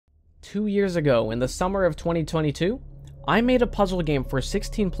2 years ago, in the summer of 2022, I made a puzzle game for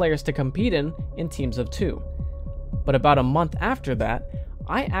 16 players to compete in teams of 2. But about a month after that,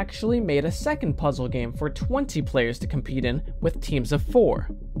 I actually made a second puzzle game for 20 players to compete in with teams of 4.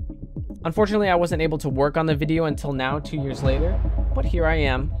 Unfortunately, I wasn't able to work on the video until now, 2 years later, but here I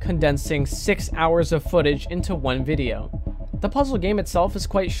am, condensing 6 hours of footage into one video. The puzzle game itself is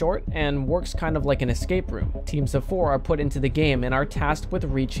quite short and works kind of like an escape room. Teams of 4 are put into the game and are tasked with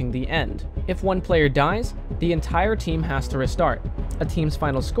reaching the end. If one player dies, the entire team has to restart. A team's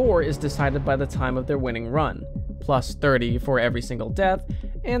final score is decided by the time of their winning run, plus 30 for every single death,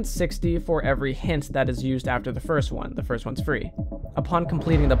 and 60 for every hint that is used after the first one. The first one's free. Upon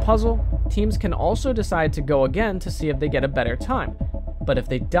completing the puzzle, teams can also decide to go again to see if they get a better time. But if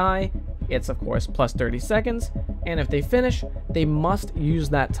they die, it's of course plus 30 seconds, and if they finish, they must use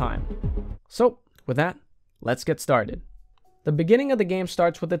that time. So, with that, let's get started. The beginning of the game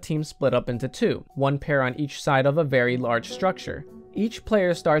starts with a team split up into 2, one pair on each side of a very large structure. Each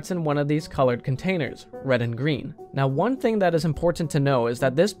player starts in one of these colored containers, red and green. Now, one thing that is important to know is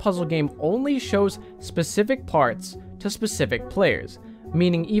that this puzzle game only shows specific parts to specific players,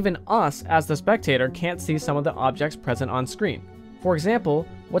 meaning even us as the spectator can't see some of the objects present on screen. For example,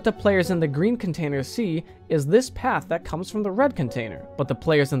 what the players in the green containers see is this path that comes from the red container, but the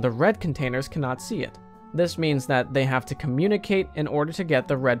players in the red containers cannot see it. This means that they have to communicate in order to get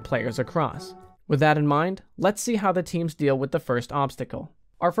the red players across. With that in mind, let's see how the teams deal with the first obstacle.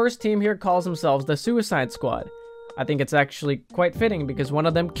 Our first team here calls themselves the Suicide Squad. I think it's actually quite fitting because one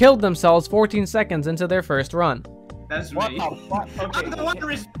of them killed themselves 14 seconds into their first run. That's What me. the fuck? Okay. I'm the one who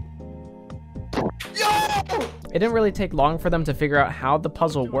is... It didn't really take long for them to figure out how the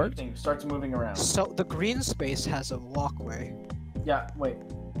puzzle worked. Everything starts moving around. So the green space has a walkway. Yeah, wait.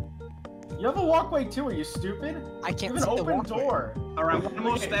 You have a walkway too, are you stupid? I You can't have see an the open walkway. door. Alright, one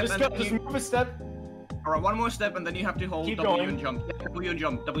more Okay, step just and go, then just you... move a step. Alright, one more step and then you have to hold Keep W going. and jump. Yeah, W and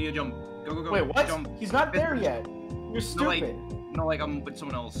jump, W and jump. Go, go, go. Wait, what? Jump. He's not there yet. You're stupid. No, like I'm with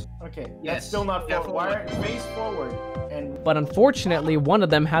someone else. Okay, Yes. that's still not Yeah, forward. Wire, face forward. And... But unfortunately, one of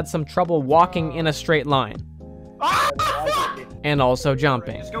them had some trouble walking in a straight line, and also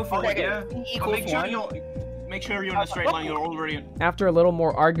jumping. Just go forward, Okay, yeah? But make sure you're in a straight line, you're already in. After a little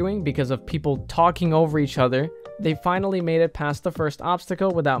more arguing because of people talking over each other, they finally made it past the first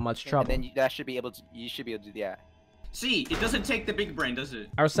obstacle without much trouble. And then you should be able to do that. See, it doesn't take the big brain, does it?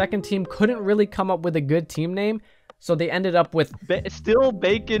 Our second team couldn't really come up with a good team name, so they ended up with Still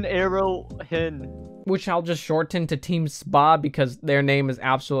Bacon Arrow Hen. which I'll just shorten to Team Spa because their name is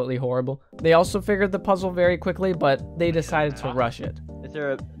absolutely horrible. They also figured the puzzle very quickly, but they decided to rush it. Is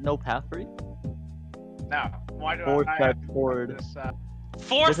there no path for you? No. Why do Forward I step have to forward. This,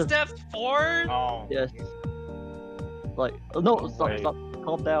 Four This is- steps forward? oh. Yes. Like, no, stop, Wait. stop,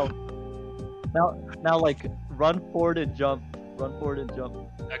 calm down. Now, like, run forward and jump. Run forward and jump.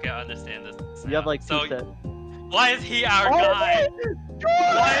 Okay, I understand this. You have like 2 so, steps. why is he our Oh guide? my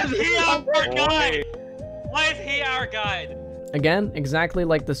Why is he our God! guide? Why is he our guide? Again, exactly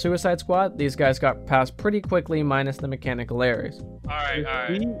like the Suicide Squad, these guys got past pretty quickly minus the mechanical errors. Alright,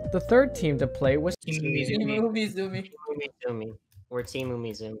 alright. The third team to play was Umizumi. We're Team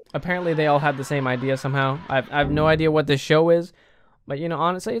Umizumi. apparently they all had the same idea somehow. I have no idea what this show is, but you know,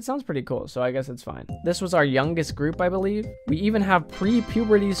 honestly, it sounds pretty cool, so I guess it's fine. This was our youngest group, I believe. We even have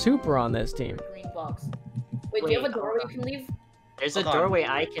pre-puberty Super on this team. Green box. Wait, do you have a door where you can leave? There's a doorway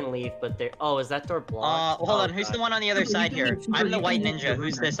I can leave, but there. Oh, is that door blocked? Hold on. Who's the one on the other side here? I'm the white ninja.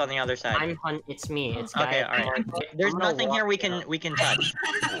 Who's this on the other side? I'm Hunt. It's me. It's Okay, guy. alright. There's nothing here we can touch.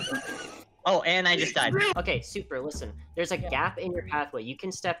 Oh, and I just died. Okay, Super. Listen. There's a gap in your pathway. You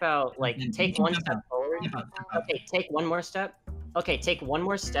can step out. Like, take one step forward. Okay, take one more step. Okay, take one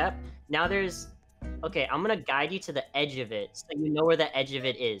more step. Now there's. Okay, I'm gonna guide you to the edge of it, so you know where the edge of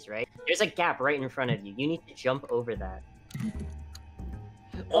it is, right? There's a gap right in front of you. You need to jump over that.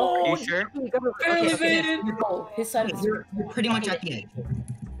 Oh, are you sure? Elevated. His side is You're pretty much at the edge.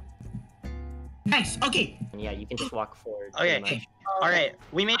 Nice. Okay. Yeah, you can just walk forward. Okay. pretty much. Alright,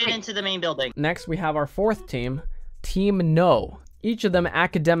 we made it into the main building. Next, we have our fourth team, Team No. Each of them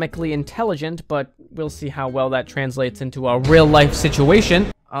academically intelligent, but we'll see how well that translates into a real-life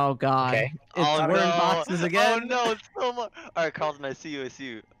situation. Oh god. Okay. We're in boxes again. Oh no, it's so much. Alright, Carlton, I see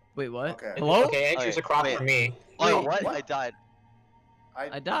you. Wait, what? Okay. Hello? Okay, Andrew's across from me. Wait, what? I died.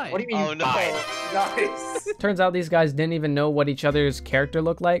 I died. What do you mean? Oh no. Nice. Turns out these guys didn't even know what each other's character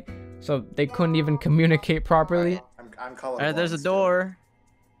looked like, so they couldn't even communicate properly. I'm colorblind. Alright, there's a door.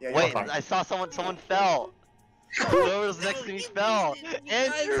 Yeah, Wait, you're fine. I saw someone fell. Whoever was next to me fell.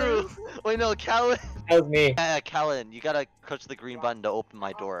 Andrew! Wait, no, Callan. That was me. Yeah, Callan, you gotta push the green button to open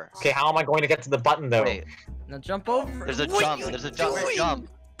my door. Okay, how am I going to get to the button though? Wait, Now jump over. there's a jump. There's a jump. Jump.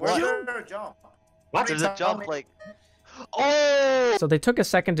 Where's What? your jump? What? There's a jump like. Oh! So they took a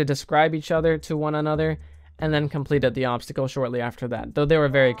second to describe each other to one another, and then completed the obstacle shortly after that, though they were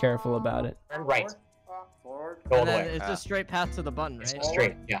very careful about it. Turn right. Forward. Go all And the then way. it's just straight path to the button, It's right?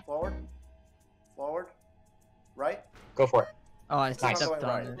 straight. Yeah. Forward. Forward. Right. Go for it. Oh, I Nice. stepped on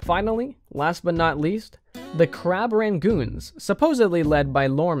Right. it. Finally, last but not least, the Crab Rangoons, supposedly led by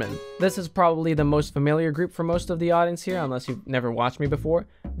Lorman. This is probably the most familiar group for most of the audience here, unless you've never watched me before.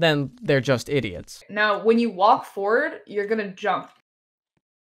 Then they're just idiots. Now, when you walk forward, you're gonna jump.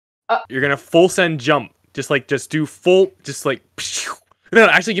 You're gonna full send jump. Just do full, just like. No,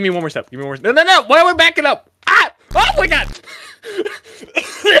 actually, give me one more step. Give me one more. No! Why am I backing up? Ah! Oh my god!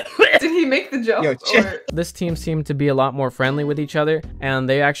 Did he make the jump? Or... This team seemed to be a lot more friendly with each other, and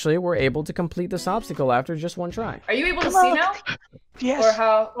they actually were able to complete this obstacle after just one try. Are you able to see now? Yes. Or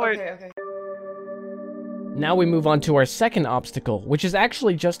how? Okay. Now we move on to our second obstacle, which is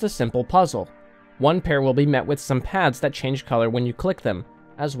actually just a simple puzzle. One pair will be met with some pads that change color when you click them,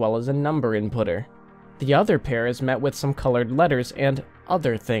 as well as a number inputter. The other pair is met with some colored letters and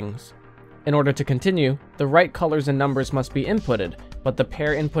other things. In order to continue, the right colors and numbers must be inputted, but the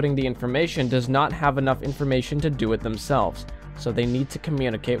pair inputting the information does not have enough information to do it themselves, so they need to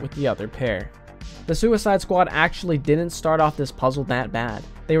communicate with the other pair. The Suicide Squad actually didn't start off this puzzle that bad.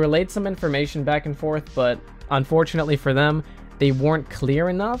 They relayed some information back and forth, but unfortunately for them, they weren't clear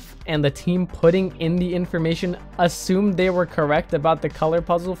enough, and the team putting in the information assumed they were correct about the color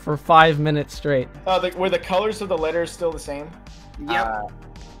puzzle for 5 minutes straight. Were the colors of the letters still the same? Yep.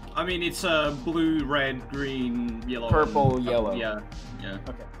 I mean, it's blue, red, green, yellow. Purple, yellow. Yeah.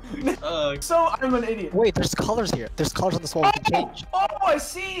 Okay. So I'm an idiot. Wait, there's colors here. There's colors on this wall we can change. Oh, I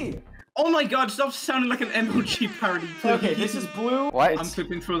see. Oh my god, stop sounding like an MLG parody, please. Okay, this is blue. What? I'm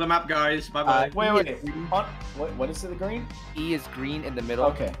flipping through the map, guys. Bye-bye. Wait. What is it, the green? E is green in the middle.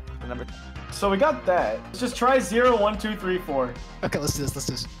 Okay. The number. So we got that. Let's just try 0, 1, 2, 3, 4. Okay, let's do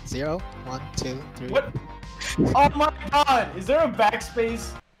this. 0, 1, 2, 3. What? Oh my god! Is there a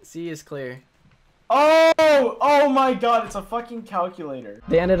backspace? C is clear. Oh my god, it's a fucking calculator.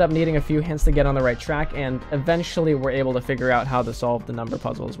 They ended up needing a few hints to get on the right track, and eventually were able to figure out how to solve the number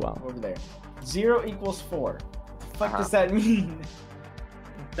puzzle as well. Over there. 0 equals 4. The fuck does that mean?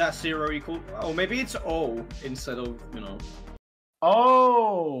 That's 0 equal. Oh, maybe it's O instead of,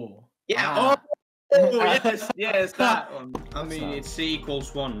 Oh. Yeah. Oh, yes, that one. I mean, it's C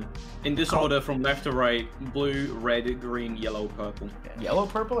equals 1. In this order from left to right: blue, red, green, yellow, purple. Yellow,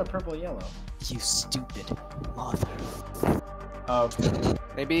 purple, or purple, yellow? You stupid mother. Okay.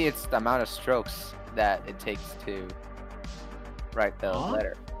 Maybe it's the amount of strokes that it takes to write the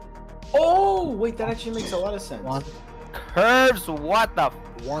letter. Oh, wait, that actually makes a lot of sense. Curves, what the?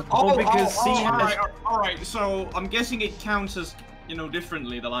 Oh, because C has... Alright, so I'm guessing it counts as,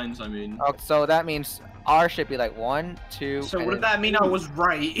 differently, the lines, I mean. Oh, so that means R should be like 1, 2. So would that mean I was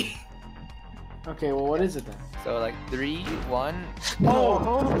right? Okay, well, what is it then? So like 3, 1.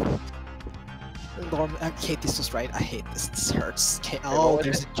 Oh! Norm, okay, this was right. I hate this. This hurts. Okay, oh,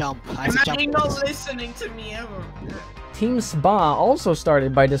 there's a jump. I have to jump. You're not listening to me ever. Team Spa also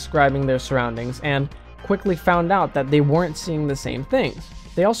started by describing their surroundings, and quickly found out that they weren't seeing the same things.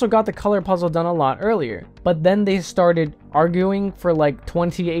 They also got the color puzzle done a lot earlier, but then they started arguing for like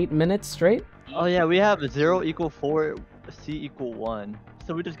 28 minutes straight. Oh yeah, we have 0 equal 4, C equal 1.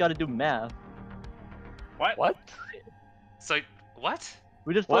 So we just gotta do math. What? So, what?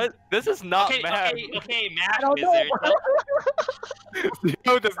 We just What? This is not Okay, math. okay, math wizard.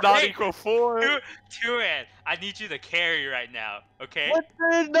 0 does not equal 4. Turan, I need you to carry right now, okay? What?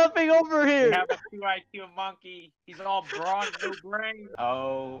 There's nothing over We here. have a 2 IQ monkey. He's all bronze, no brain.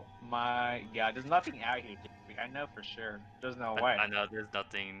 Oh my god, there's nothing out here. I know for sure. There's no way. I know, there's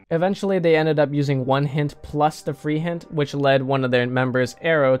nothing. Eventually, they ended up using one hint plus the free hint, which led one of their members,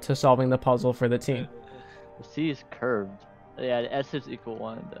 Arrow, to solving the puzzle for the team. The C is curved. Yeah, the S is equal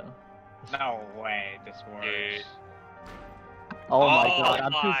 1 though. No way this works. Dude. Oh my god,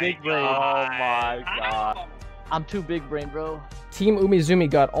 I'm too big brain. Oh my god. I'm too big brain, bro. Team Umizoomi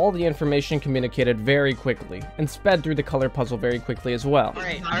got all the information communicated very quickly, and sped through the color puzzle very quickly as well.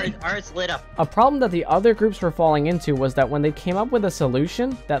 Alright, ours lit up. A problem that the other groups were falling into was that when they came up with a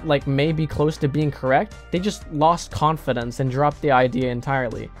solution that may be close to being correct, they just lost confidence and dropped the idea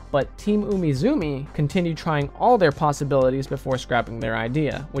entirely. But Team Umizoomi continued trying all their possibilities before scrapping their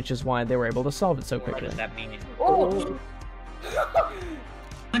idea, which is why they were able to solve it so What quickly. does that mean? Oh!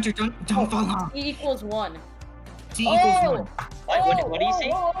 Hunter, don't fall off. E equals 1. C equals 1. What do you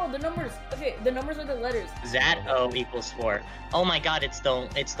say? Oh, the numbers. Okay, the numbers are the letters. That O equals 4. Oh my god, it's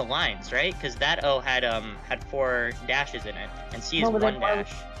the lines, right? Because that O had 4 dashes in it, and C is 1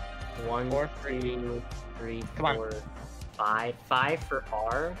 dash. 1, 4, 2, 3, Come on. 4, 5. 5 for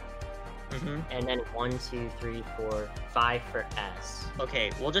R. Mm-hmm. And then 1, 2, 3, 4, 5 for S.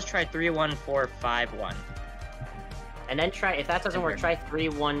 Okay, we'll just try 3, 1, 4, 5, 1. And then try, if that doesn't work, try 3,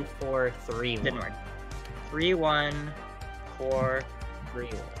 1, 4, 3, 1. Didn't work. 3, 1, 4, 3,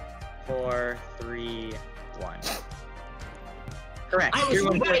 1. 4, 3, 1. Correct. I was 3,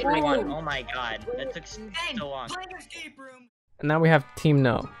 1, 4, 3, right. 1. Oh my god, that took so long. And now we have Team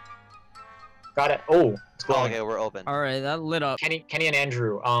No. Got it. Oh, it's glowing. Okay, we're open. All right, that lit up. Kenny and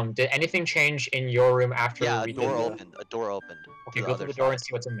Andrew, did anything change in your room after Yeah, we a door did opened. A door opened. Okay, to go the through other the door side. and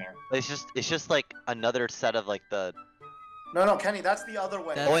see what's in there. It's just like another set of like the. No, Kenny, that's the other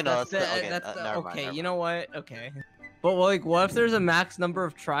way. Oh, wait, no, that's the- okay. that's the- never mind, okay, never you know what? Okay. But like, what if there's a max number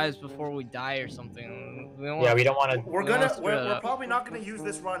of tries before we die or something? We don't Yeah, we don't want to. We're probably not gonna use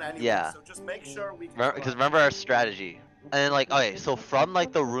this run anyway. Yeah. So just make sure we. Because remember our strategy. And then like, okay, so from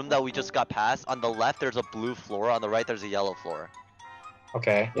like the room that we just got past, on the left there's a blue floor, on the right there's a yellow floor.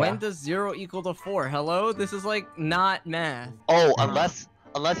 Okay. When does 0 equal to 4? Hello? This is like not math. Oh, unless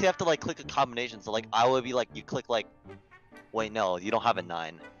you have to like click a combination. So like I would be like, you click like, wait, no, you don't have a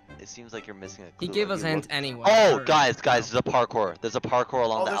 9. It seems like you're missing a clue. He gave Like, us you hints look- anyway. Oh, Sure. guys, there's a parkour. There's a parkour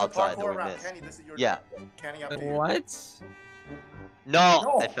along the there's a outside parkour that we around. missed. Kenny, this is your Yeah. Kenny, up to you. What?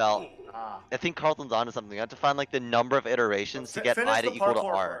 No, I fell. I think Carlton's onto something. I have to find like the number of iterations to get Finish I to the equal to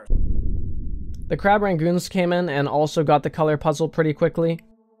parkour R. The Crab Rangoons came in and also got the color puzzle pretty quickly.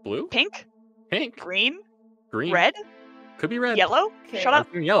 Blue? Pink? Pink? Green? Green? Red? Could be red. Yellow? Okay. Shut up.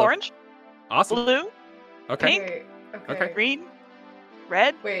 Yellow. Orange? Awesome. Blue? Okay. Pink? Okay. Green?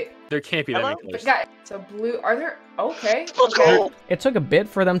 Red? Wait. There can't be that Hello? many colors. Guys, so blue. Are there? Okay. Okay. It took a bit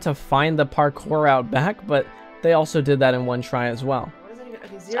for them to find the parkour out back, but they also did that in one try as well. What is that even?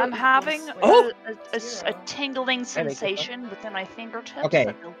 Okay, 0 I'm having equals- a tingling sensation within my fingertips. Okay,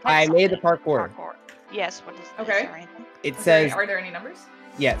 that feels I like made the something. parkour. Yes, what is this? Okay. Is there anything? It Is there any- says Are there any numbers?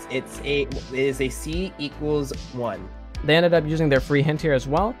 yes. It is a C equals 1. They ended up using their free hint here as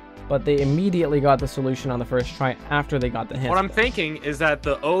well, but they immediately got the solution on the first try after they got the hint. What I'm thinking is that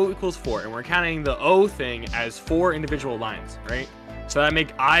the O equals 4, and we're counting the O thing as 4 individual lines, right? So that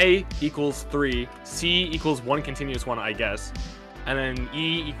make I equals 3, C equals 1 continuous 1, I guess, and then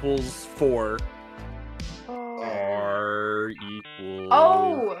E equals 4, R equals...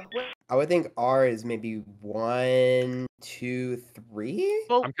 Oh. I would think R is maybe 1, 2, 3.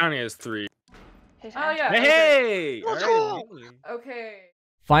 I'm counting it as 3. Oh yeah. Hey! Okay. Alright. Okay.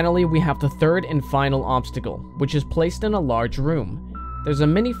 Finally, we have the third and final obstacle, which is placed in a large room. There's a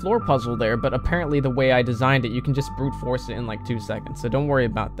mini floor puzzle there, but apparently the way I designed it, you can just brute force it in like 2 seconds, so don't worry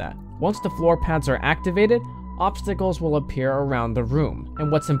about that. Once the floor pads are activated, obstacles will appear around the room.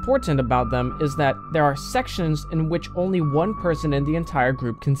 And what's important about them is that there are sections in which only one person in the entire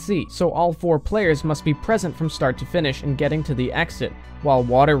group can see, so all 4 players must be present from start to finish in getting to the exit, while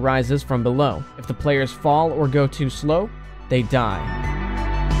water rises from below. If the players fall or go too slow, they die.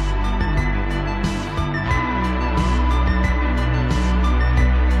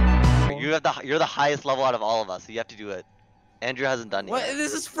 You're the highest level out of all of us, so you have to do it. Andrew hasn't done it What? yet.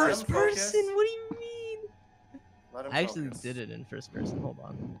 This is first person. What do you mean? Let him I actually focus. did it in first person. Hold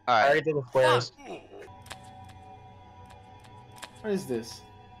on. All right. did the squares. What is this?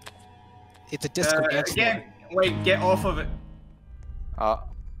 It's a disco dance floor. Get off of it. I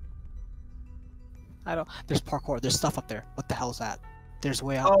don't. There's parkour. There's stuff up there. What the hell's that? There's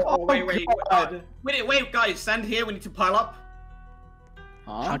way up. Wait, guys, stand here. We need to pile up.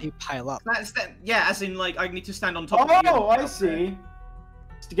 How do you pile up? Yeah, as in like I need to stand on top of you. Oh, I see.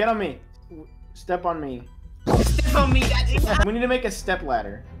 Get on me. Step on me. Step on me. We need to make a step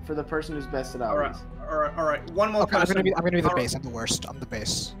ladder for the person who's best at ours. All right. One more Okay, I'm person. gonna be the All base. I'm the worst. I'm the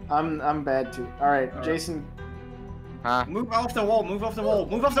base. I'm bad too. All right, Jason. Move off the wall. Move off the wall.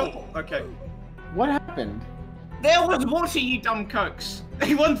 Move off the wall. Okay. What happened? There was water, you dumb cokes.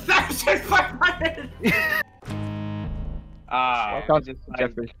 1,500.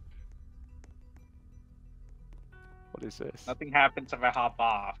 What is this? Nothing happens if I hop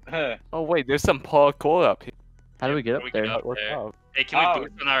off. Oh wait, there's some parkour up here. How do we get up there? Hey, can we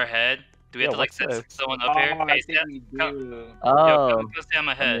boost on our head? Do we have to like set someone up here? I Hey, think Steph, we come. do. Yo, come stay on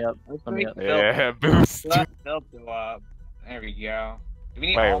my head. Let me up. Yeah, boost. They'll go up. There we go. Do we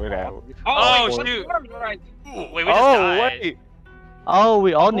need Wait, all wait, four? wait. Oh, wait, shoot. right. Wait, we just died. Wait. Oh,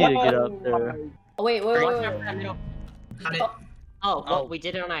 we all need to get up there. Oh, wait. Oh, well, we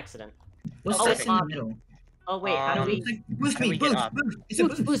did it on accident. What's Oh, this in the Bob. middle? Oh wait, how do we? Boost me, boost.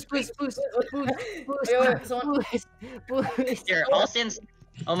 Boost. Here, I'll stand.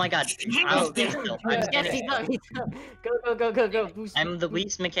 Oh my god. I'll stand still. I'm standing He's still. Go. Boost. I'm the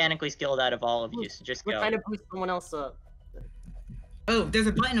least mechanically skilled out of all of you, so just We're go. trying to boost someone else up. Oh, there's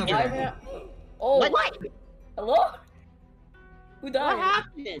a button over there. Oh. What? Hello? Who died? What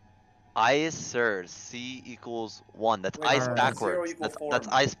happened? Ice, sir. C equals 1. That's ice backwards. That's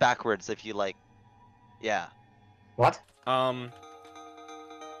ice backwards if you like. Yeah. What?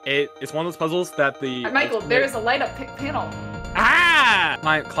 It's one of those puzzles that the. Michael, there's a light up panel. Ah!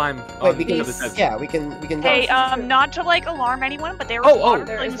 Climb. Wait, we can. the steps. Yeah, we can. Hey, not to like alarm anyone, but there was Oh, water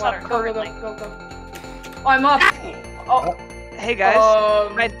There filling is up water. currently. Go. Oh, I'm up. Oh. Hey guys,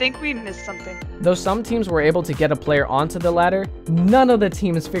 I think we missed something. Though some teams were able to get a player onto the ladder, none of the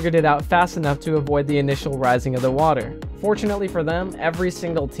teams figured it out fast enough to avoid the initial rising of the water. Fortunately for them, every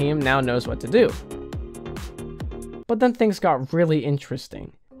single team now knows what to do. But then things got really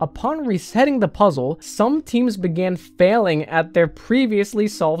interesting. Upon resetting the puzzle, some teams began failing at their previously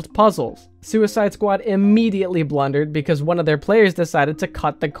solved puzzles. Suicide Squad immediately blundered because one of their players decided to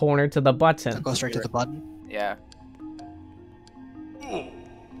cut the corner to the button. Go straight to the button. Yeah.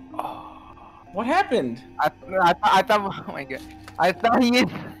 What happened? I thought. Oh my god. I thought he.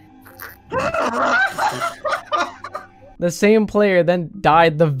 The same player then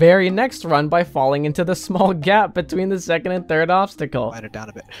died the very next run by falling into the small gap between the second and third obstacle. Light it down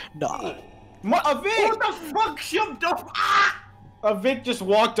a bit. No. A Vic! What the fuck? Jumped off! Ah! A Vic just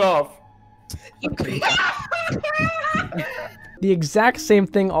walked off. The exact same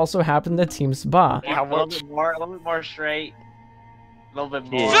thing also happened to Team Spa. Yeah, a little bit more straight. A little bit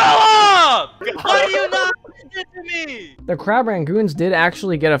more. Stop! Why do you not listen to me? The Crab Rangoons did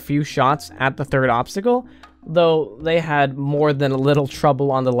actually get a few shots at the third obstacle, though they had more than a little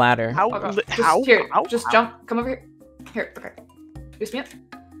trouble on the ladder. Just jump. Come over here. Here, okay. Boost me up.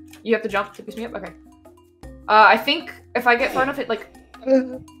 You have to jump to boost me up? Okay. I think if I get far enough, it like...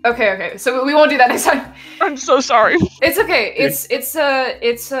 Okay. So we won't do that next time. I'm so sorry. It's okay. It's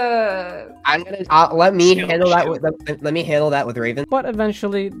I'm gonna let me handle that with let me handle that with Raven. But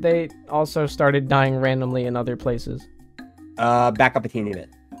eventually, they also started dying randomly in other places. Back up a teeny bit.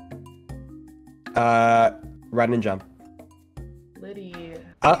 Run and jump. Liddy.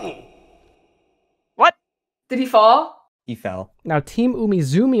 What? Did he fall? He fell. Now, Team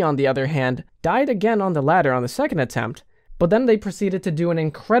Umizumi, on the other hand, died again on the ladder on the second attempt, but then they proceeded to do an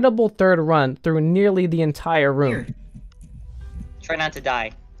incredible third run through nearly the entire room. Try not to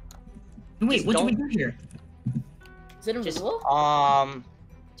die. Wait, what do we do here? Is it invisible?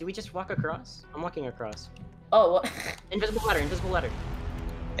 Do we just walk across? I'm walking across. Oh, what? Invisible ladder.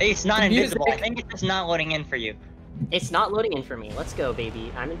 Hey, it's not The invisible. music. I think it's just not loading in for you. It's not loading in for me. Let's go,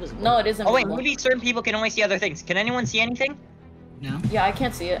 baby. I'm invisible. No, it isn't. Oh wait, maybe certain people can only see other things. Can anyone see anything? No. Yeah, I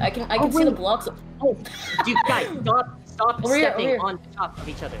can't see it. I can see the blocks. Dude, guys, stop Over here, stepping over here. on top of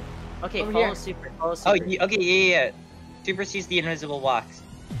each other. Okay, Over follow here. super. Oh, okay, yeah. Super sees the invisible blocks.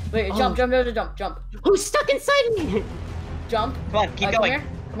 Wait, jump. Who's stuck inside me? Jump. Come on, keep going.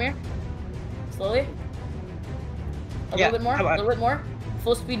 Come here. Slowly. A Yeah, little bit more. come A on. little bit more.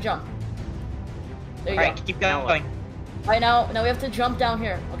 Full speed jump. There you Alright, go. keep going. Alright, now we have to jump down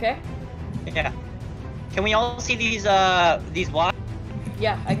here. Okay? Yeah. Can we all see these blocks?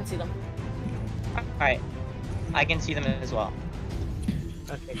 Yeah, I can see them. Alright. I can see them as well.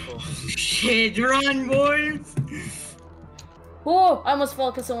 Okay, cool. Shit, run, boys! Oh, I almost fell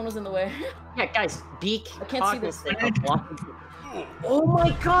because someone was in the way. Yeah, guys, be I can't see this cognizant thing. of blocking. Oh my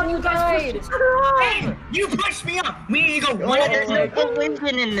god, you died! Hey, you pushed me up! We need to go one at a There's no time.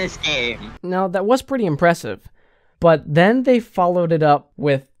 collision in this game. Now, that was pretty impressive, but then they followed it up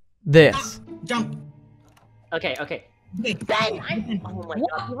with this. Jump. Okay. Bang! Oh my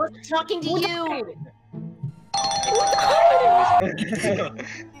god, he was talking to you!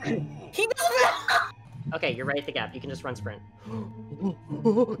 He doesn't. Okay, you're right at the gap. You can just run sprint.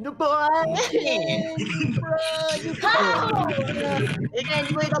 The boy! You saw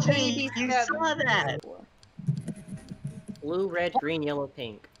that! Blue, red, green, yellow,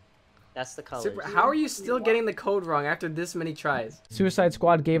 pink. That's the colors. How are you still getting the code wrong after this many tries? Suicide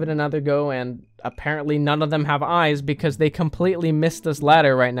Squad gave it another go, and apparently none of them have eyes because they completely missed this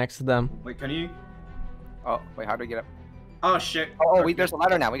ladder right next to them. Wait, can you? Oh, wait, how do we get up? Oh shit. Oh, there's a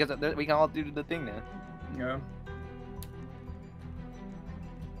ladder now. We can all do the thing now. Yeah.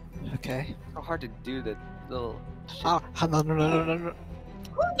 Okay. How hard to do the little shit. No.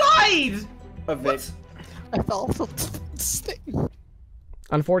 Who died? A Vic. I fell from the thing.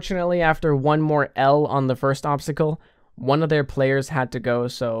 Unfortunately, after one more L on the first obstacle, One of their players had to go,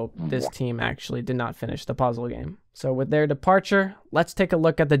 so this team actually did not finish the puzzle game. So with their departure, let's take a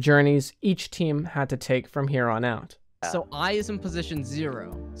look at the journeys each team had to take from here on out. So I is in position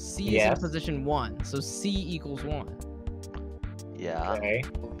 0. C is in position 1. So C equals 1. Yeah. Okay.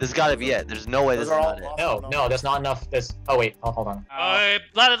 This has got to be it. There's no way this is not it. No, there's not enough. Oh wait, hold on.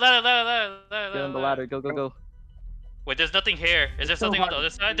 Ladder. Get on the ladder. Go. Wait, there's nothing here. Is there something on the other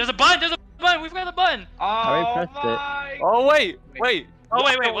side? There's a button. There's a button. We've got a button. I already pressed it. Oh wait. Oh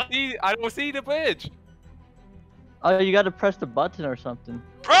wait. What? I don't see the bridge. Oh, you gotta press the button or something.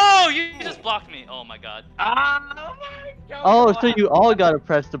 Bro, you just blocked me. Oh my god. Oh my god. Oh, so you all gotta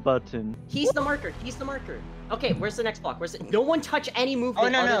press the button. He's the marker. Okay, where's the next block? No one touch any movement. Oh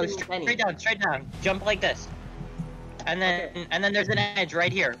no, other than straight down. Jump like this. And then there's an edge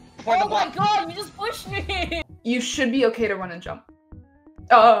right here. Before the Oh my block. god, you just pushed me! You should be okay to run and jump.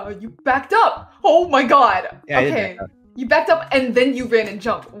 You backed up. Oh my god. Yeah, I did okay. back up. You backed up and then you ran and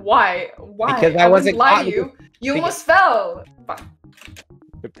jumped. Why? Because I wasn't wouldn't lie caught to you. because- You almost fell. Fine.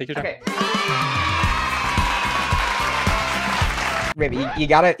 Take your time. Okay. Maybe you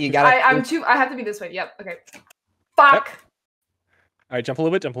gotta. I have to be this way. Yep. Okay. Fuck. All right, jump a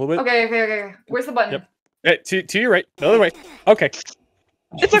little bit. Okay. Where's the button? Yep. To your right. The other way. Okay.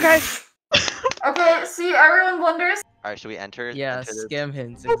 It's okay. Okay. See, everyone blunders. All right, should we enter? Yeah, enter this? scam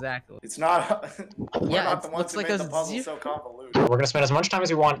hints, exactly. It's not. We're Yeah, not the it ones looks who like made a the puzzle zero. so convoluted. We're gonna spend as much time as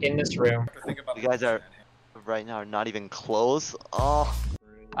we want in this room. You guys are right now not even close. Oh.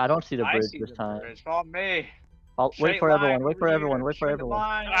 I don't see the I bridge see this the time. bridge. Follow me. Wait Straight for everyone. line Wait for over everyone. here. Wait for Straight everyone.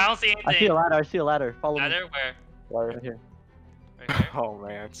 line. I don't see anything. I see a ladder. Follow me. Ladder where? Right here. Right here. Oh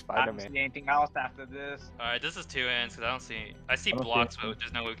man, I don't Spider-Man. see anything else after this. Alright, this is 2 ends because I don't see. I see I don't see blocks, anything. but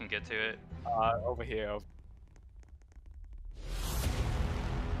there's no way we can get to it. Over here.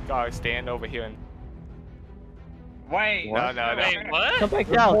 Gotta stand over here and. Wait. What? No. Wait, what? Come back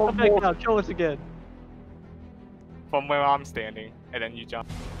down. Show us again. From where I'm standing, and then you jump.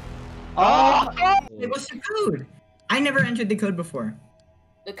 Oh! Hey, what's the code? I never entered the code before.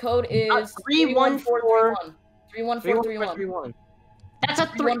 The code is 31431. 31431. That's a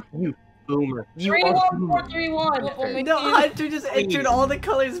 3. You boomer. 31431. No, Hunter just entered all the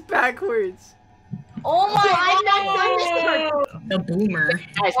colors backwards. Oh my god! The boomer.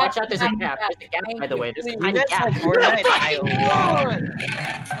 Guys, watch out, there's a gap. There's a gap, by the way. There's a tiny That's gap. a Fortnite I love.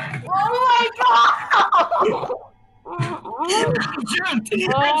 Oh my god! I jumped. I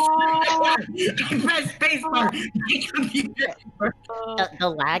pressed spacebar.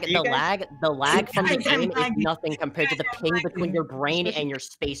 The lag from the game is nothing compared to the ping between your brain and your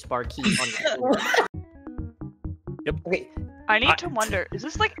spacebar key on your phone. Yep. Okay. I need to wonder, is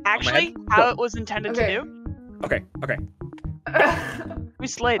this like actually how it was intended to do? Okay. We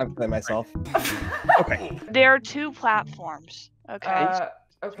slid. I'm playing myself. Okay. There are 2 platforms. Okay.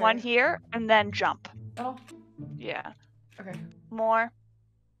 Okay. One here and then jump. Oh. Yeah. Okay. More.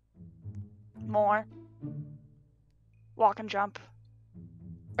 Walk and jump.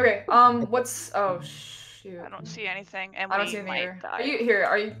 Okay. What's? Oh shoot. I don't see anything, and I don't we see anything might here. die. Are you here?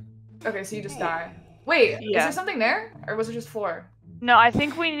 Are you? Okay, so you just die. Wait, is Yeah. there something there, or was it just floor? No, I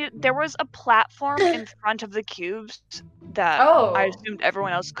think there was a platform in front of the cubes that Oh. I assumed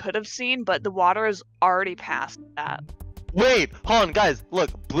everyone else could have seen, but the water is already past that. Wait, hold on, guys.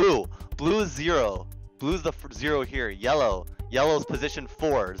 Look, blue. Blue is 0. Blue's the 0 here. Yellow's position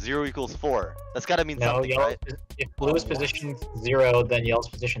 4. 0 equals 4. That's gotta mean No, something, yellow. right? If blue is position 0, then yellow's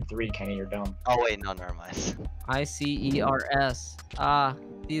position 3. Kenny, you're dumb. Oh wait, no, never mind. ICERS.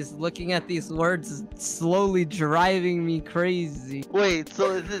 Looking at these words is slowly driving me crazy. Wait,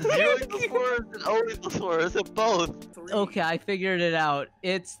 so is it 0 equals 4 or is it O equals 4? Or is it both? Okay, I figured it out.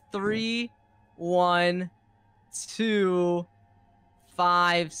 It's 3, 1, 2,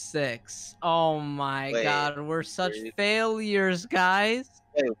 5, 6. Oh my Wait, god, we're such failures, guys.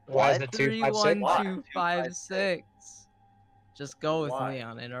 Wait, Why is what? it 2, 3, 5, 1, 6? 2, 5, 6. Just go with Why? me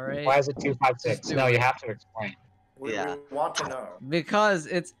on it, alright? Why is it 2, 5, 6? do No, it. you have to explain. We Yeah. want to know. Because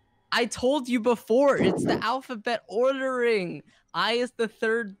I told you before, it's the alphabet ordering. I is the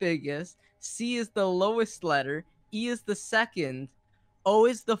 3rd biggest, C is the lowest letter, E is the 2nd, O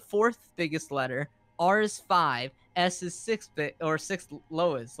is the 4th biggest letter, R is 5, S is 6th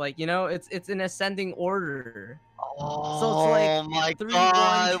lowest. Like, you know, it's an ascending order. So it's like my 3,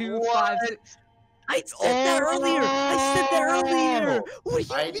 God, 1, 2, what? 5, 6. I said that earlier. I said that earlier. What do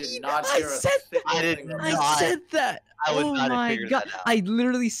you I mean? did not I hear a said that. single I did thing not. about I said that. I would Oh not have my figured god! that out. I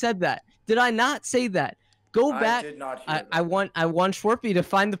literally said that. Did I not say that? Go I back. did not hear I that. want Schwarpy to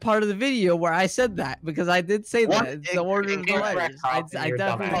find the part of the video where I said that because I did say What? that. It's the order of the Incorrect, letters. Carl, I you're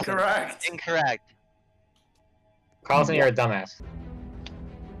definitely dumbass. said that. Incorrect. Incorrect. Carlton, you're a dumbass.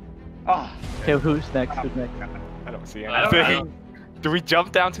 Oh. Okay, who's next? Who's next? I don't see I don't anything. Do we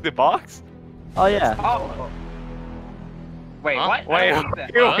jump down to the box? Oh yeah. Oh. Wait, Huh? what? Wait,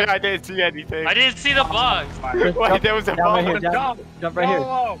 What? I didn't see anything. I didn't see the box. Wait, there was a Down right here, box. jump right here.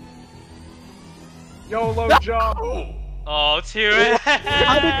 YOLO jump. Oh, Tyrion.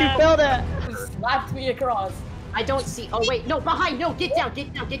 How did you fail that? Slapped me across. I don't see. Oh wait, no, behind. No, get down,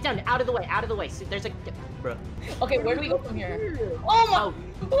 get down, get down. Out of the way, out of the way. So there's a. Bro. Okay, where do we go from here? Oh my!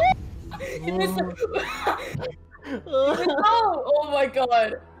 Oh my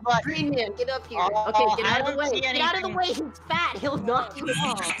god! Green man, get up here. Okay, get out of the way. Get out of the way. He's fat. He'll knock you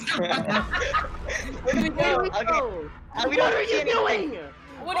off. Where do we go? What are you doing?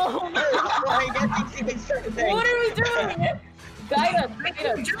 What are we doing? Guide us,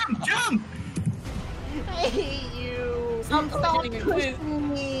 guide us. Jump! I hate you. Stop pushing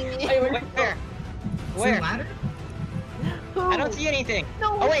me. Where? ladder? I don't see anything.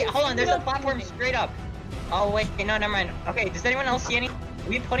 No, oh wait, hold on. There's a platform straight up. Oh wait, no, never mind. Okay, does anyone else see any?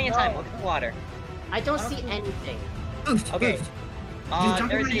 We have plenty of time. Look at the water. I don't see anything. Okay.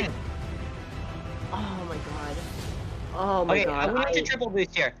 There's a... Oh my god. Oh my okay, god. we need to triple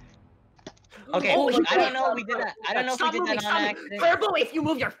boost here. Okay, Oh, I don't know if we did that. I don't know if we did that on accident. Turbo, if you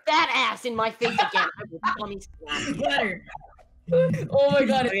move your fat ass in my face again, I will tummy slap you. Butter. Oh my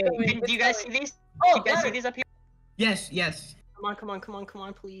god, Okay, do you guys see these? Do you guys see these up here? Yes, yes. Come on, come on, come on, come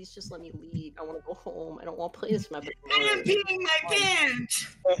on, please. Just let me leave. I want to go home. I don't want to play this map I am peeing my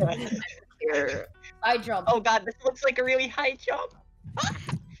pants! Here. I jumped. Oh god, this looks like a really high jump.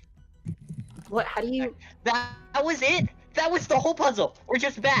 What? How do you... That was it? That was the whole puzzle. We're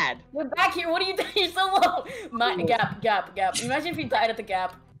just bad. We're back here. What are you doing? You're so low. Gap. Imagine if you died at the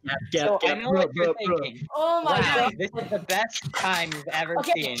gap. So I know what you're thinking. Oh my Wow, god. this is the best time you've ever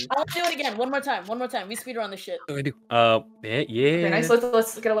Okay, seen. I'll do it again. One more time. We speedrun this shit. What do I do? Yeah. Okay, nice.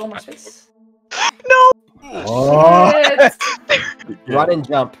 Let's get a little more space. Oh. Run and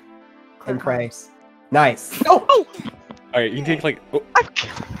jump. And Clear pray. comms. Nice. Oh! Alright, you can take like. Oh.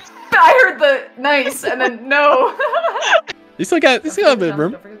 I heard the nice and then no. You still got a bit of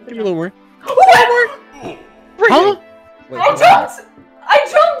room. Give me a little more. What? Huh? I jumped.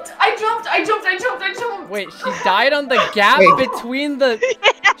 Wait, she died on the gap between the.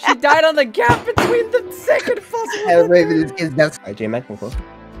 She died on the gap between the second puzzle. Wait, that's. Alright, J-Man, come closer.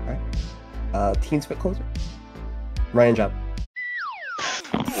 Alright. Team split closer. Run and jump.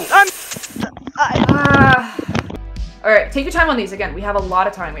 Alright, take your time on these again. We have a lot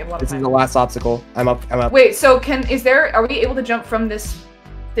of time. This is the last obstacle. I'm up. Wait, so are we able to jump from this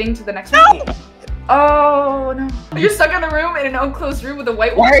thing to the next one? Oh no. You're stuck in a room in an unclosed room with a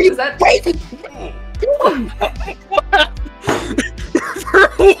white wall. Why are you waving? What?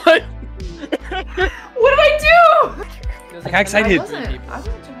 What did I do? I got excited. I wasn't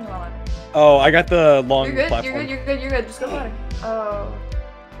jumping along. Oh, I got the long You're good, platform. you're good. Just go ladder. Oh.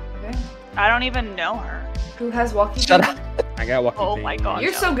 Okay. I don't even know her. Who has walkie Shut thingy? up. I got walkie. Oh my god.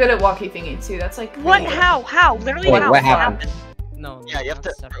 You're so good at walkie thingy too. That's like What? How? Literally Wait, how? what happened? No. Yeah, you have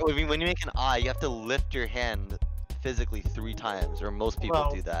to. When you make an eye, you have to lift your hand physically 3 times, or most people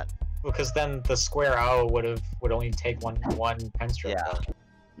Well, do that. Because then the square O would only take one pen stroke. Yeah.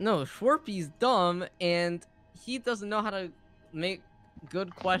 No, Schwarpy's dumb and he doesn't know how to make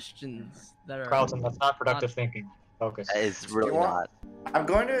good questions that are. Carlton, that's not productive thinking. Focus. That is really not. I'm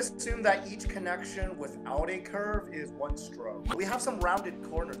going to assume that each connection without a curve is 1 stroke. We have some rounded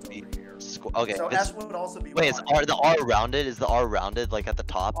corners over here. Okay. So S would also be Wait, is 1. the R rounded? Is the R rounded like at the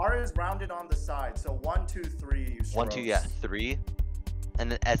top? R is rounded on the side, so 1, 2, 3 strokes. 1, 2, yeah, 3.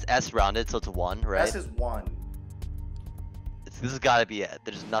 And then S rounded, so it's 1, right? S is 1. This has got to be it.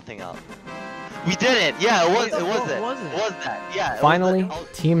 There's nothing else. We did it! Yeah, it was. It was it. What was it? It was that. Yeah. Finally,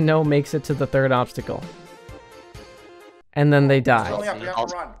 Team No makes it to the 3rd obstacle. And then they die. We have to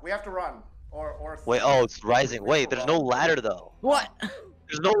run. We have to run. Or Wait, oh, it's rising. Wait, there's no ladder though. What?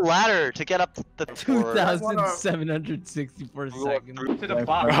 There's no ladder to get up to the 2,764 seconds. To the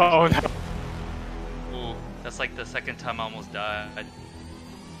bottom. Oh no. Ooh, that's like the second time I almost died.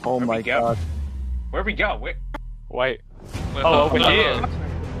 Oh my god. Where we go? Wait. Wait. Wait, Oh, over here.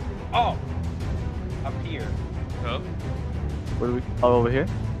 Oh. Up here. Oh. Where do we? Oh, over here.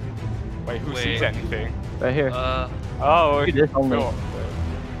 Wait, who Wait. sees anything? Right here. Oh. Look at this only. No.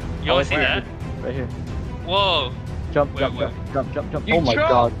 You only see that? Right here. Whoa. Jump. You Oh my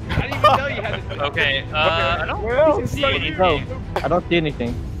god. I didn't even know you had this. Okay, I Where don't else? see No, anything. I don't see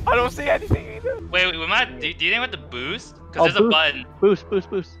anything. I don't see anything either. Wait, we might. Do you think we have to boost? Because Oh, there's a button. Boost.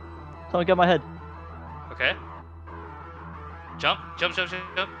 Someone get my head. Okay. Jump. Go,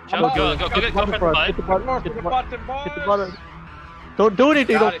 Get press the button. Hit the button. Don't do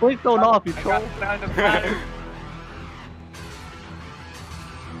anything. Don't blink going off, you troll.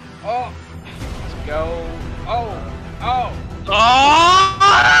 Oh, let's go. Oh.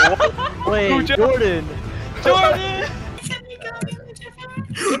 Wait, Jordan.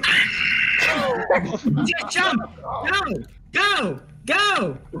 Just jump!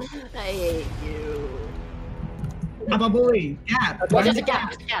 Go! I hate you. I'm a bully. Gap. Well, there's a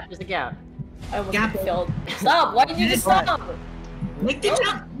gap. There's a gap. I almost Gap. killed. Stop! Why did you just stop? Make the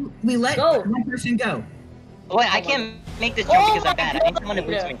jump. We let one person go. Wait, I can't make this jump because I'm bad. I need someone to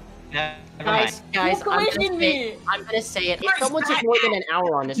boost me. Never mind. Guys, I'm gonna say it. If someone took more than an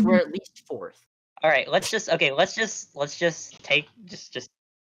hour on this, we're at least fourth. All right, let's just take just.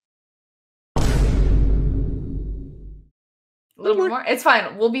 A little bit more. It's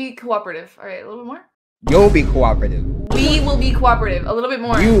fine. We'll be cooperative. All right, a little bit more. You'll be cooperative. We will be cooperative. A little bit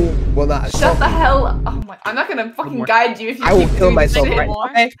more. You will not. Shut the hell up. Oh my! I'm not gonna fucking guide you if you. I will keep kill doing myself shit. right now.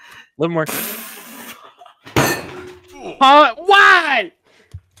 Okay. A little more. Why? Why?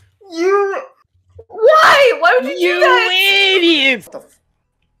 Why would you do that? Idiots!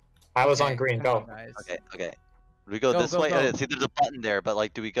 I was on green. Go. Okay. We go this way. go. See, there's a button there, but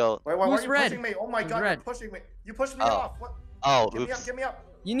like, do we go? Wait, why Who's are you red? pushing me? Oh my god, red? you're pushing me. You pushed me Oh. off. What? Oh, Get me oops. up, get me up.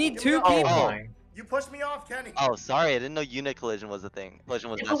 You need Get me two up. people. You pushed me off, Kenny. Oh, sorry, I didn't know unit collision was a thing. Collision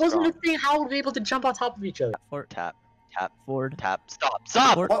was If not it wasn't strong. a thing, how were we able to jump on top of each other? Tap. Forward. Tap.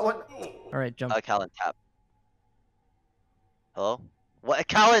 Stop. All right, jump. Callan, tap. Hello? What?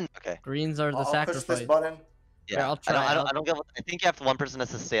 Callan! Okay. Greens are the I'll sacrifice. push this button. Yeah. I'll try. I don't get. I think you have one person has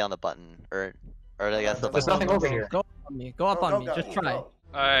to stay on the button, or I guess the There's button. nothing over here. Go up on me. Go up on me. Just try.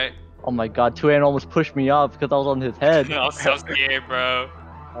 Alright. Oh my god, Tuan almost pushed me off because I was on his head. I'm so scared, bro.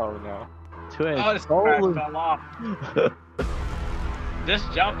 Oh no. Tuan, Oh, this crap fell off. This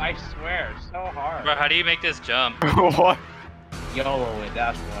jump, I swear, is so hard. Bro, how do you make this jump? What? YOLO it,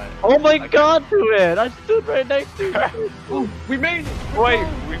 that's what. Oh my god, Tuan! I stood right next to you. We made it! Wait,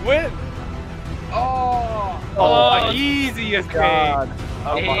 we win! Oh, easy as God.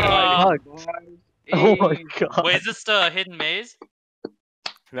 Oh my god. Oh my god. Wait, is this the hidden maze?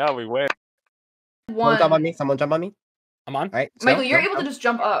 Now we win. Someone jump on me. Someone jump on me. I'm on. All right. Michael, you're able to just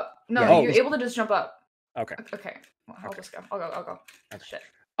jump up. No, Yeah. you're able to just jump up. Okay. Okay. Well, I'll just go. I'll go. Shit.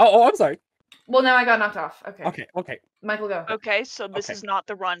 Oh, I'm sorry. Well, now I got knocked off. Okay. Okay. Michael, go. Okay, so this Okay. is not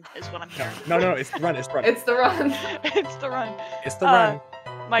the run, is what I'm hearing. No, it's the run. It's the run. It's the run. It's the run. It's the run.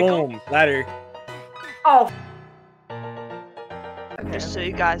 Michael, Boom. Ladder. Oh. just so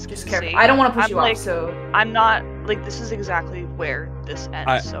you guys can Just careful. see. I don't want to push I'm you like, off, so. I'm not like this is exactly where this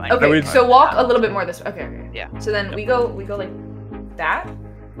ends. So I Okay, know. so walk a little bit more this way. Okay. Yeah. So then we go like that,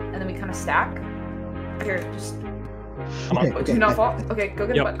 and then we kind of stack. Here, just. Do not fall. Okay, go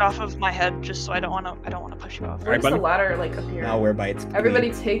get a button. Off of my head, just so I don't want to push you off. Where does the ladder like appear? Now we're bites.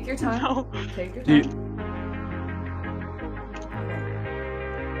 Everybody, take your time. No. Take your time.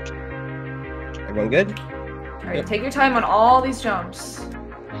 Everyone good? All right, take your time on all these jumps.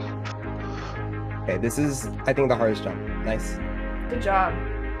 Okay, this is I think the hardest jump. Nice. Good job.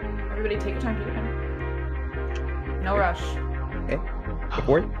 Everybody, take your time. Take your time. No rush. Okay. Go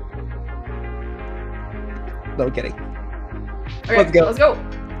forward. No kidding. Okay, Let's go. Let's go.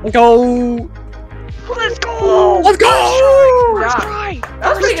 Let's go. Let's go. Let's go. Good job. That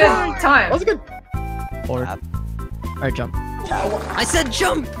was pretty good time. That was good. Forward. All right, jump. I said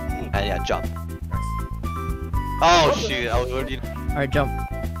jump. And yeah, jump. Oh shoot! What do you? All right, jump.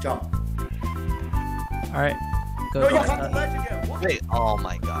 Jump. All right. Go. No, you got the ledge again. What? Wait! Oh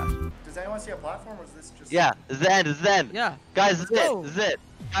my gosh! Does anyone see a platform, or is this just? Yeah, this is the end. This is the end. Yeah. Guys, this is it. This is it.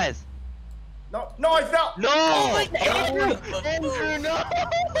 Guys. No, I fell. No! Andrew, no!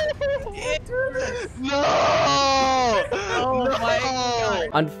 No! Oh my god.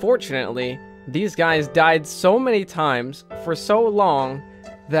 Unfortunately, these guys died so many times for so long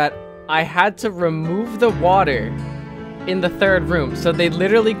that I had to remove the water in the third room, so they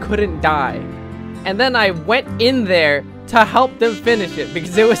literally couldn't die. And then I went in there to help them finish it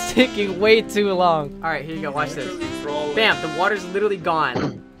because it was taking way too long. All right, here you go. Watch this. Bam, the water's literally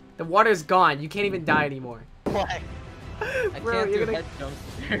gone. The water's gone. You can't even die anymore. Why? I Bro, can't you're do gonna- head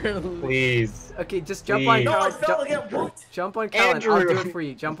jumps. Please. Okay, just jump Please. on No, Karl. I fell again. What? Jump on Callan. I'll do Andrew. it for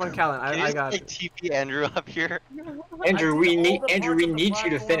you. Jump on Callan. Can you I just, got like, TP Andrew up here? Andrew, we need you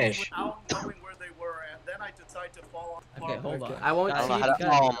to finish. Without knowing where they were, and then I decided to fall off. Okay, hold on. I won't I don't know see. how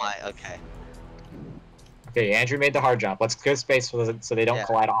to. Oh my. Okay. Okay, Andrew made the hard jump. Let's give space so they don't Yeah.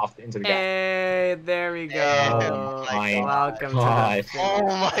 collide off into the gap. Hey, there we go. Oh my Welcome God. to the Oh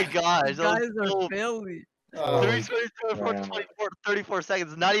my gosh. You that was guys are so- failing. 3:27 from 24 to 34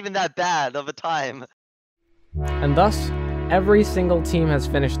 seconds. Not even that bad of a time. And thus, every single team has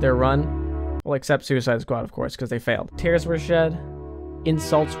finished their run. Well, except Suicide Squad, of course, because they failed. Tears were shed.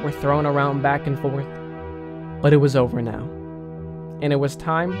 Insults were thrown around back and forth. But it was over now. And it was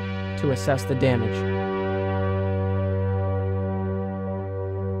time to assess the damage.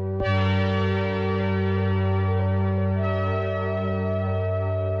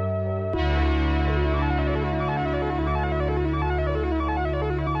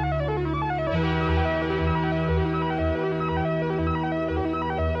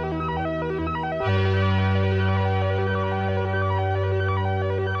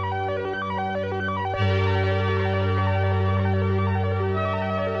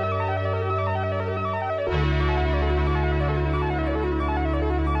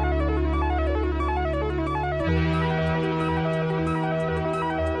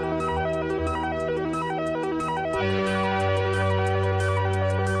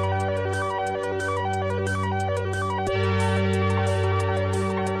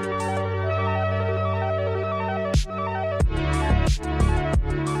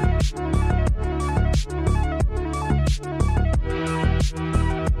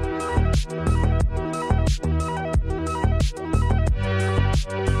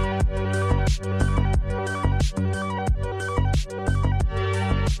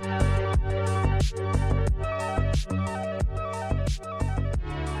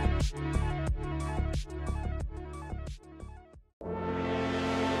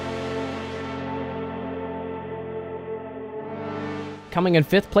 Coming in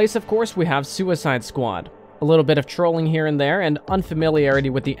 5th place, of course, we have Suicide Squad. A little bit of trolling here and there, and unfamiliarity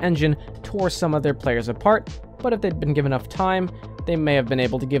with the engine tore some of their players apart, but if they'd been given enough time, they may have been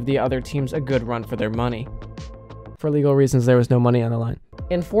able to give the other teams a good run for their money. For legal reasons, there was no money on the line.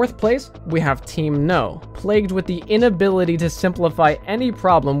 In 4th place, we have Team No. Plagued with the inability to simplify any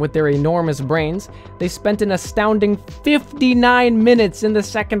problem with their enormous brains, they spent an astounding 59 minutes in the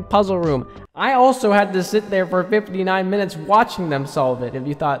second puzzle room. I also had to sit there for 59 minutes watching them solve it, if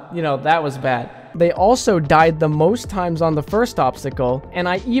you thought, you know, that was bad. They also died the most times on the first obstacle, and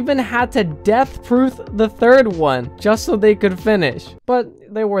I even had to death-proof the third one, just so they could finish.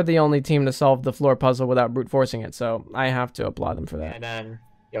 But they were the only team to solve the floor puzzle without brute forcing it, so I have to applaud them for that. And then,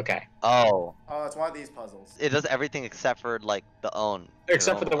 okay. Oh. Oh, it's one of these puzzles. It does everything except for, like, the own.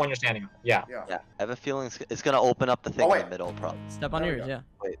 Except for the one you're standing on. Yeah. Yeah. I have a feeling it's gonna open up the thing in the middle, probably. Step on yours, yeah.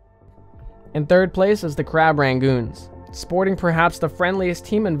 Wait. In 3rd place is the Crab Rangoons. Sporting perhaps the friendliest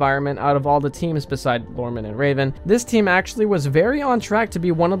team environment out of all the teams beside Lorman and Raven, this team actually was very on track to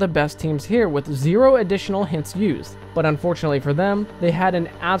be one of the best teams here with 0 additional hints used. But unfortunately for them, they had an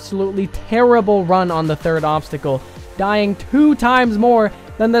absolutely terrible run on the 3rd obstacle, dying 2 times more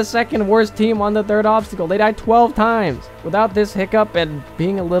than the 2nd worst team on the 3rd obstacle. They died 12 times. Without this hiccup and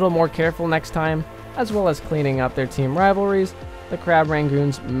being a little more careful next time, as well as cleaning up their team rivalries, the Crab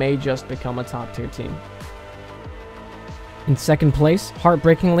Rangoons may just become a top tier team. In 2nd place,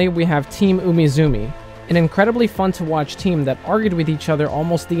 heartbreakingly, we have Team Umizoomi, an incredibly fun to watch team that argued with each other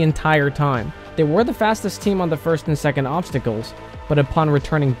almost the entire time. They were the fastest team on the 1st and 2nd obstacles, but upon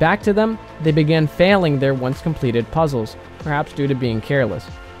returning back to them, they began failing their once completed puzzles, perhaps due to being careless.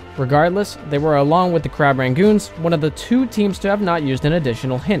 Regardless, they were, along with the Crab Rangoons, one of the 2 teams to have not used an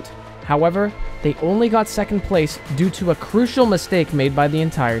additional hint. However, they only got 2nd place due to a crucial mistake made by the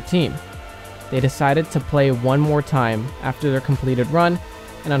entire team. They decided to play one more time after their completed run,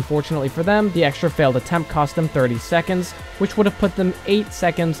 and unfortunately for them, the extra failed attempt cost them 30 seconds, which would have put them 8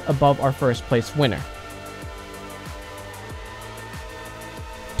 seconds above our 1st place winner.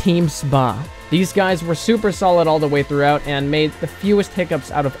 Team Spa. These guys were super solid all the way throughout and made the fewest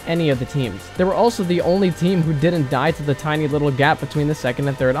hiccups out of any of the teams. They were also the only team who didn't die to the tiny little gap between the 2nd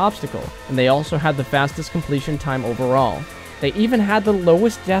and 3rd obstacle, and they also had the fastest completion time overall. They even had the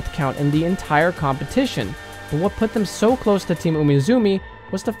lowest death count in the entire competition, but what put them so close to Team Umizoomi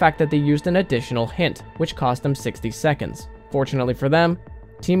was the fact that they used an additional hint, which cost them 60 seconds. Fortunately for them,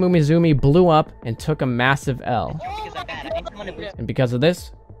 Team Umizoomi blew up and took a massive L. And because of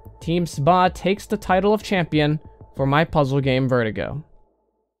this, Team Spa takes the title of champion for my puzzle game Vertigo.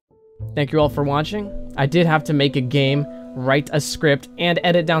 Thank you all for watching. I did have to make a game, write a script, and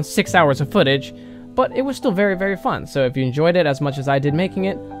edit down 6 hours of footage, but it was still very, very fun. So if you enjoyed it as much as I did making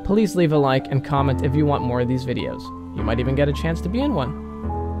it, please leave a like and comment if you want more of these videos. You might even get a chance to be in one.